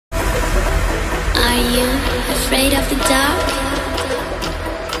Are you afraid of the dark?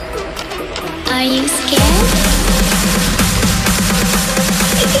 Are you scared?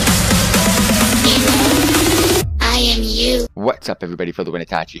 I am you. What's up, everybody?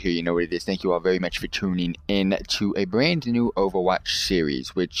 FTWitachi here. You know what it is. Thank you all very much for tuning in to a brand new Overwatch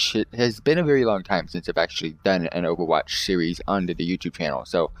series, which it has been a very long time since I've actually done an Overwatch series onto the YouTube channel.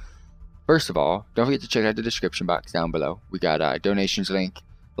 So, first of all, don't forget to check out the description box down below. We got a donations link,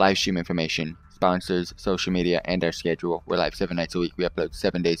 live stream information, sponsors, social media, and our schedule. We're live 7 nights a week. We upload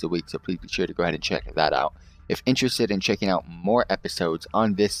 7 days a week, so please be sure to go ahead and check that out. If interested in checking out more episodes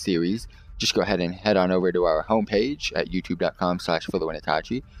on this series, just go ahead and head on over to our homepage at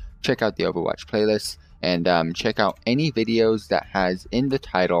youtube.com/FTWitachi. Check out the Overwatch playlist and check out any videos that has in the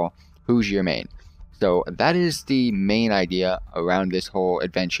title, Who's Your Main? So that is the main idea around this whole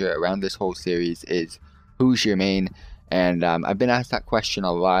adventure, around this whole series, is who's your main? And I've been asked that question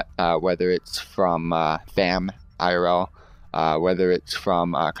a lot, whether it's from fam, IRL, whether it's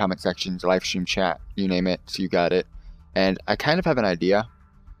from comment sections, live stream chat, you name it, so you got it. And I kind of have an idea,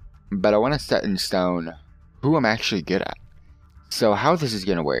 but I want to set in stone who I'm actually good at. So how this is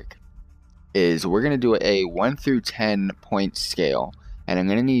going to work is we're going to do a 1 through 10 point scale, and I'm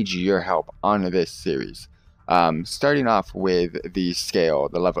going to need your help on this series. Starting off with the scale,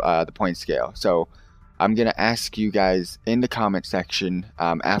 the level, the point scale. So I'm going to ask you guys in the comment section,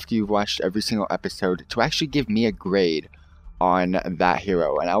 after you've watched every single episode, to actually give me a grade on that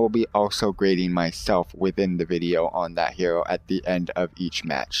hero, and I will be also grading myself within the video on that hero at the end of each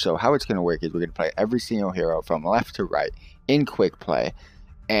match. So how it's going to work is we're going to play every single hero from left to right in quick play,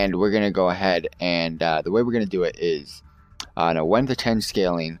 and we're going to go ahead and the way we're going to do it is on a 1 to 10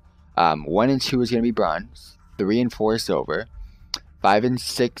 scaling. 1 and 2 is going to be bronze, 3 and 4 silver, 5 and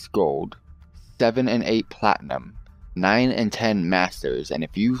 6 gold, 7 and 8 platinum, 9 and 10 masters. And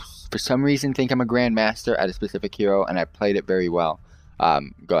if you for some reason think I'm a grandmaster at a specific hero and I played it very well,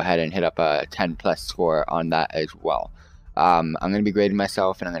 go ahead and hit up a 10 plus score on that as well. I'm going to be grading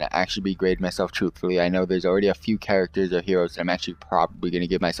myself, and I'm going to actually be grading myself truthfully. I know there's already a few characters or heroes that I'm actually probably going to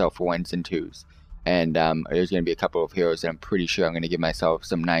give myself 1s and 2s, and there's going to be a couple of heroes that I'm pretty sure I'm going to give myself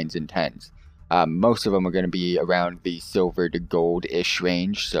some 9s and 10s. Most of them are going to be around the silver to gold-ish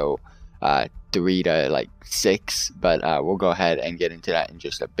range, so 3 to like 6, but we'll go ahead and get into that in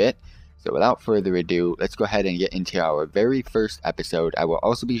just a bit. So without further ado, let's go ahead and get into our very first episode. I will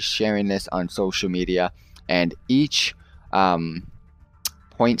also be sharing this on social media, and each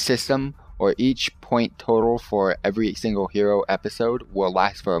point system or each point total for every single hero episode will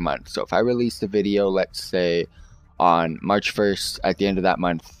last for a month. So if I release the video, let's say on March 1st, at the end of that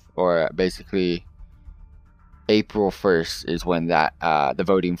month, or basically April 1st is when that the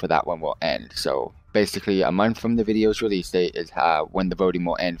voting for that one will end. So basically a month from the video's release date is when the voting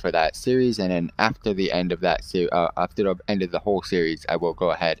will end for that series, and then after the end of that after the end of the whole series, I will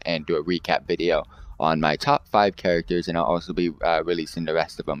go ahead and do a recap video on my top 5 characters, and I'll also be releasing the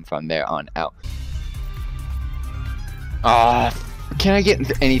rest of them from there on out. Can I get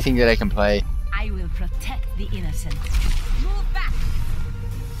into anything that I can play? I will protect the innocent. Move back.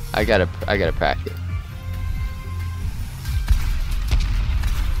 I gotta practice.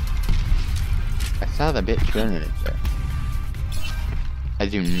 I saw the bitch running it there.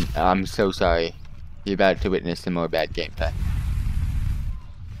 I'm so sorry. You're about to witness some more bad gameplay.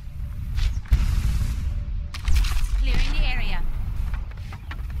 Clearing the area.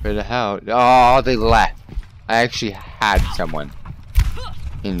 Where the hell? Oh, they left. I actually had someone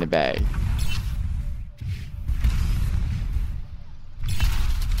in the bag.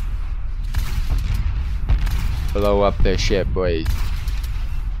 Blow up their ship, boys.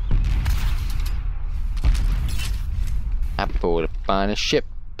 I pulled up on a ship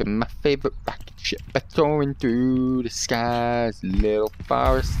in my favorite rocket ship, soaring through the skies, little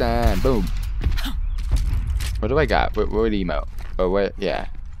forest sign. Boom. What do I got? What emote? Or what? Yeah.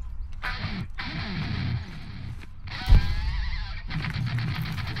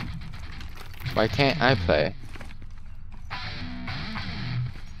 Why can't I play?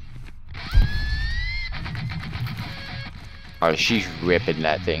 Oh, she's ripping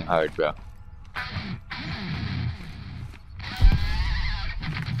that thing hard, bro.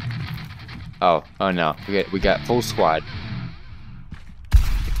 Oh no, we got full squad.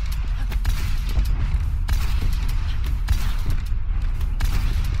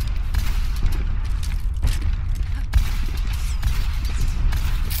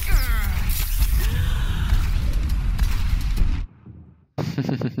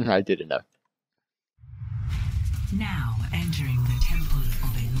 I did enough. Now entering the temple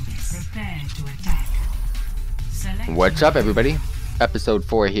of Anubis. Prepare to attack. What's up, everybody? Episode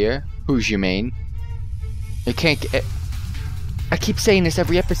 4 here. Who's your main? It can't get... I keep saying this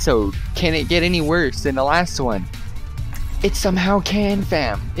every episode. Can it get any worse than the last one? It somehow can,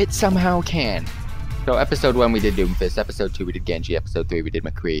 fam. It somehow can. So episode 1 we did Doomfist. Episode 2 we did Genji. Episode 3 we did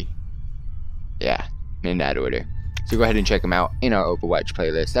McCree. Yeah, in that order. So go ahead and check them out in our Overwatch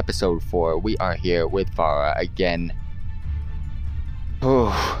playlist. Episode 4, we are here with Pharah again.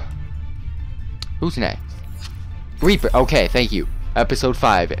 Oh. Who's next? Reaper. Okay, thank you. Episode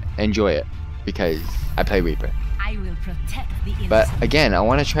 5, enjoy it. Because I play Reaper. I will protect the innocent. But again, I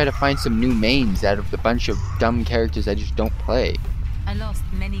want to try to find some new mains out of the bunch of dumb characters I just don't play. I lost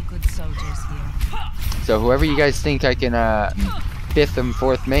many good soldiers here. So whoever you guys think I can 5th and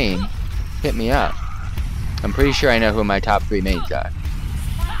 4th main, hit me up. I'm pretty sure I know who my top 3 mains are.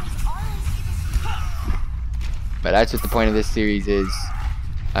 But that's what the point of this series is.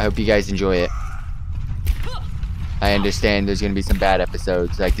 I hope you guys enjoy it. I understand there's going to be some bad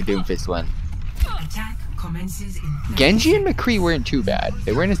episodes like the Doomfist one. Attack commences in Genji and McCree weren't too bad.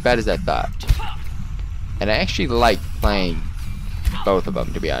 They weren't as bad as I thought. And I actually liked playing both of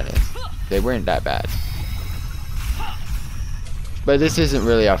them, to be honest. They weren't that bad. But this isn't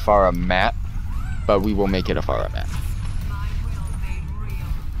really a Pharah map, but we will make it a Pharah map.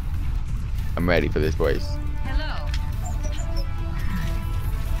 I'm ready for this, boys. Hello.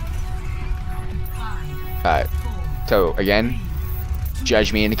 Alright. So, again,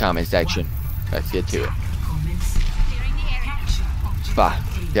 judge me in the comment section. Let's get to it. Clearing the area. Fuck.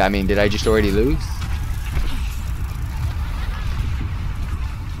 Yeah, I mean, did I just already lose?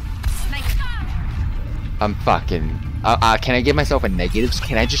 I'm fucking... can I give myself a negatives?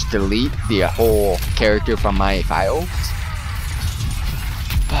 Can I just delete the whole character from my files?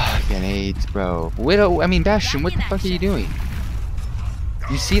 Fucking AIDS, bro. Widow, I mean, Bastion, what the fuck are you doing?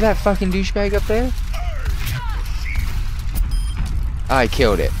 You see that fucking douchebag up there? I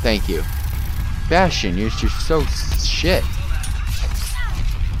killed it. Thank you. Bastion, you're just so shit.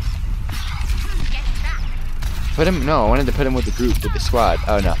 Put him... No, I wanted to put him with the group, with the squad.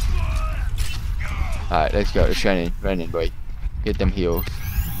 Oh, no. Alright, let's go. Let's run in, boy. Get them heals.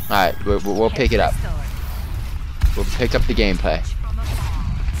 Alright, we'll pick it up. We'll pick up the gameplay.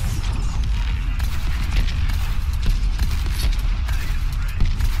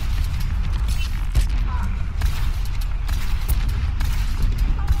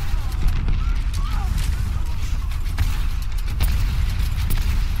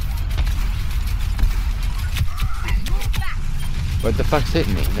 What the fuck's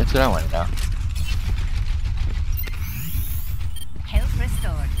hitting me? That's what I want to know. Health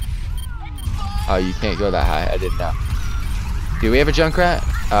restored. Oh, you can't go that high. I didn't know. Do we have a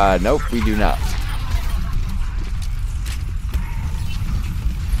Junkrat? Nope, we do not.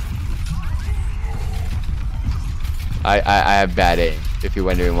 I have bad aim, if you're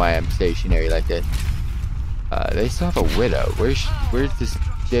wondering why I'm stationary like this. They still have a Widow. Where's this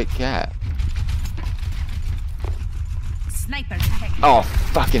dick at? Sniper detected. Oh,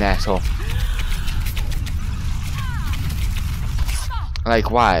 fucking asshole.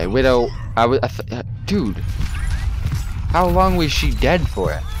 Like, why? Widow, dude. How long was she dead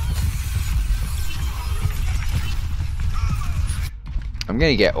for? I'm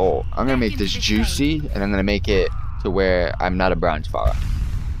gonna get old. I'm gonna make this juicy, and I'm gonna make it to where I'm not a bronze Pharah.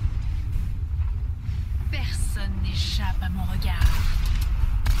 Personne n'échappe à mon regard.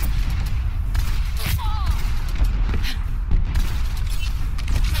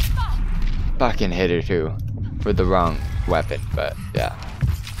 Fucking hit her too. With the wrong weapon, but yeah.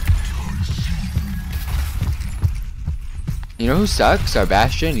 You know who sucks? Our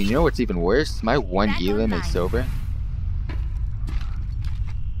Bastion. You know what's even worse? My one Elim is sober.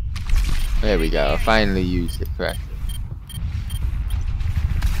 There we go. Finally used it correctly.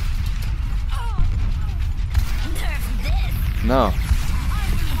 No.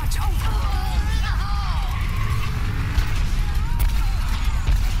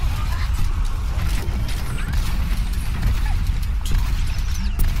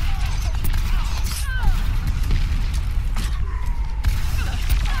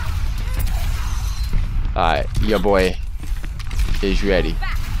 Alright, your boy is ready.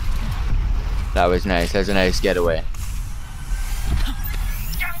 That was nice. That's a nice getaway.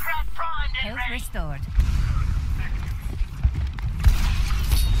 Health restored.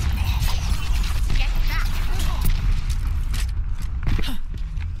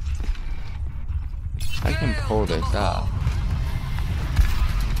 I can pull this off.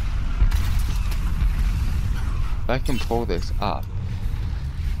 If I can pull this off.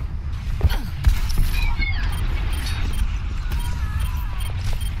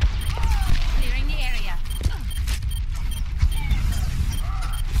 Clearing the area.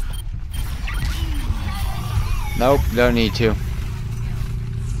 Nope, don't need to.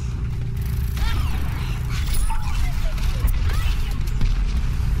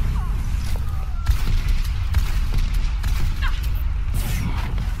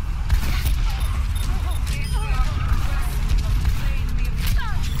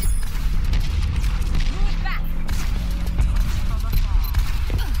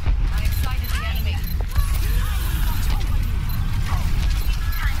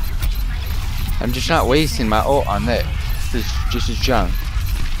 I'm just not wasting my ult on this. This is just as junk.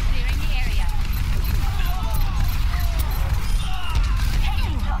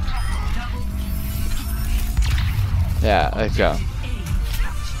 Yeah, let's go.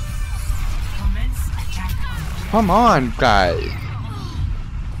 Come on, guys.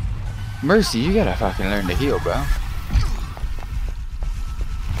 Mercy, you gotta fucking learn to heal, bro.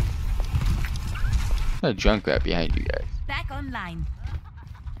 There's a junk right behind you guys. Back online.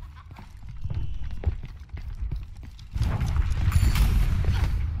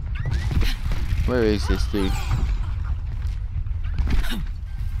 Where is this dude?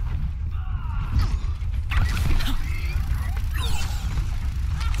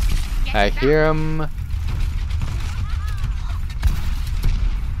 I hear him.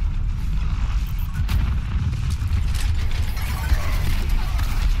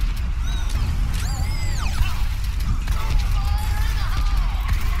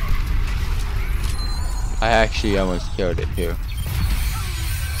 I actually almost killed it too.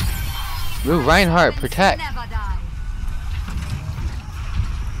 Ooh, Reinhardt, protect! Never die.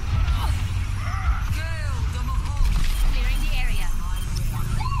 Clearing the area.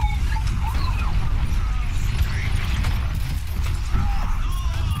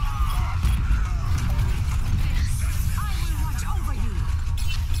 I will watch over you.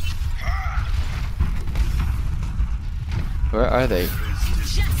 Where are they?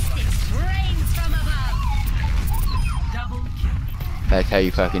 Justice reigns from above. Double kill. That's how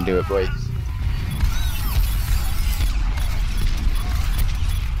you fucking do it, boys.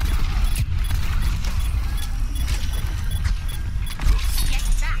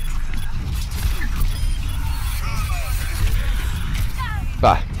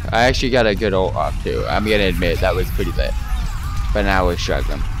 Fuck. I actually got a good ult off too. I'm gonna admit that was pretty lit. But now we're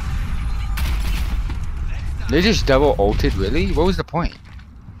struggling. They just double ulted, really? What was the point?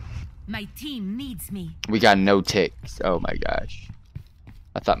 My team needs me. We got no ticks. Oh my gosh.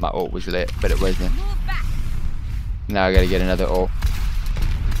 I thought my ult was lit, but it wasn't. Move back. Now I gotta get another ult.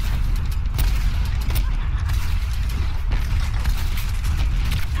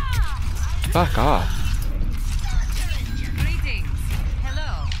 Fuck off. Greetings.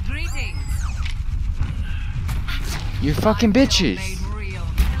 Hello. Greetings. You fucking bitches. Made real.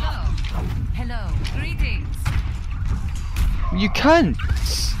 Hello. Hello. Greetings. You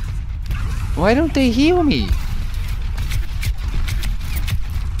cunts. Why don't they heal me?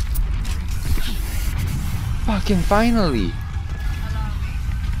 Fucking finally.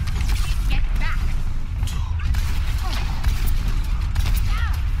 Get back.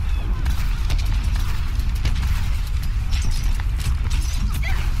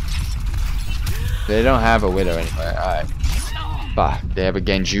 They don't have a widow anymore. Alright. Fuck. They have a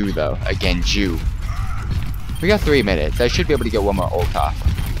Genju though. A Genju. We got 3 minutes. I should be able to get one more ult off.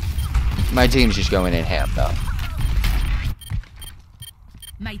 My team's just going in ham though.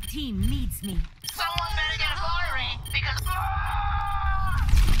 My team needs me. Someone better get Flurry because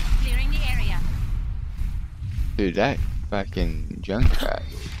Clearing the area. Dude, that fucking junk crap.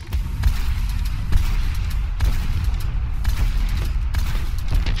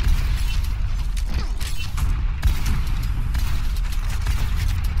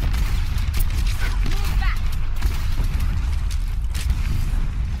 Move back.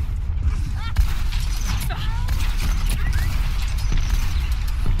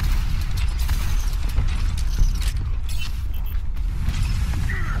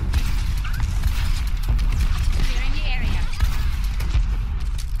 Clearing the area.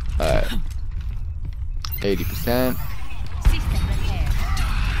 80%. System repair.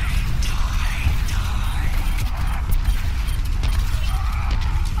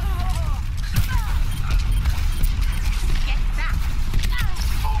 Get back.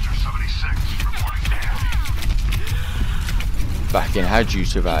 Soldier 76 reporting down. Fucking, how'd you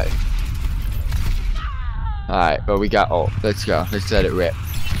survive? Alright, but we got ult. Let's go. Let's let it rip.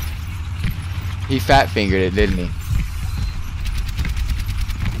 He fat fingered it, didn't he?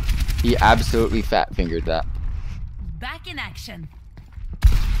 He absolutely fat fingered that. Back in action.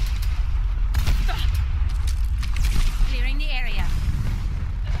 Clearing the area.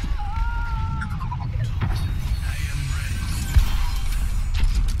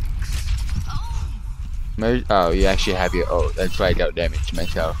 Oh, you actually have your. Oh, that's why I dealt damage to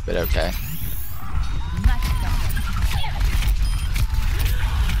myself, but okay.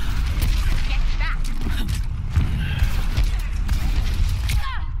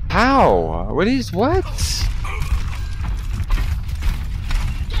 How? What is what?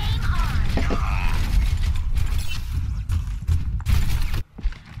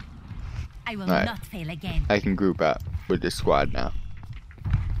 I will not fail again. I can group up with this squad now.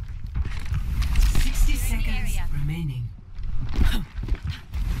 60 seconds remaining.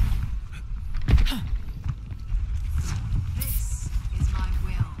 This is my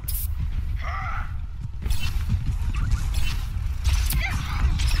will.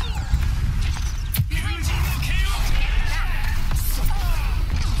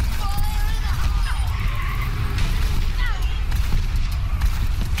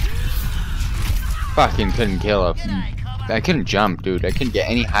 Fucking couldn't kill him. I couldn't jump, dude. I couldn't get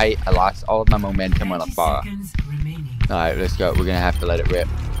any height. I lost all of my momentum on a Pharah. Alright, let's go. We're gonna have to let it rip.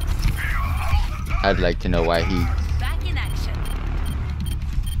 I'd like to know why he... Back in action.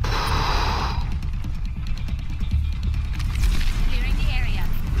 Clearing the area.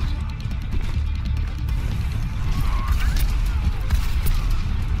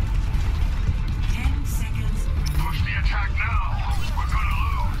 Push the attack now. We're gonna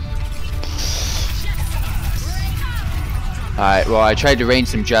lose. Alright, well, I tried to rain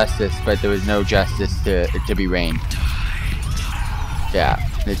some justice, but there was no justice to be rained. Yeah,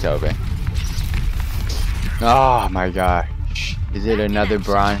 it's over. Oh my gosh. Is it another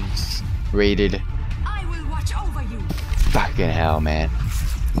bronze rated? I will watch over you. Fucking hell, man.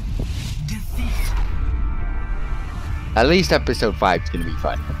 At least episode 5 is gonna be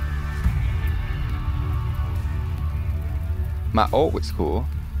fun. My ult was cool,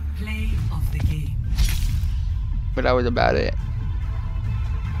 Play of the game. but that was about it.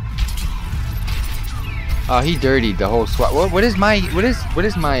 Oh, he dirtied the whole SWAT. What is my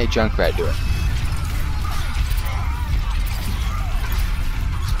Junkrat doing?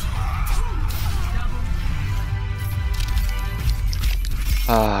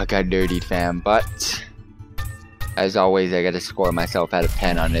 Ah, I got dirtied, fam. But as always, I gotta score myself out of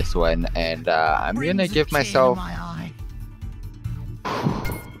 10 on this one, and I'm gonna give myself.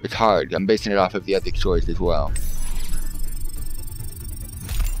 It's hard. I'm basing it off of the other scores as well.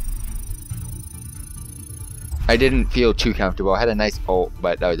 I didn't feel too comfortable. I had a nice ult,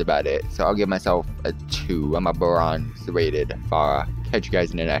 but that was about it. So I'll give myself a 2. I'm a bronze rated Pharah. Catch you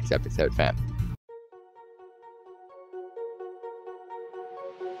guys in the next episode, fam.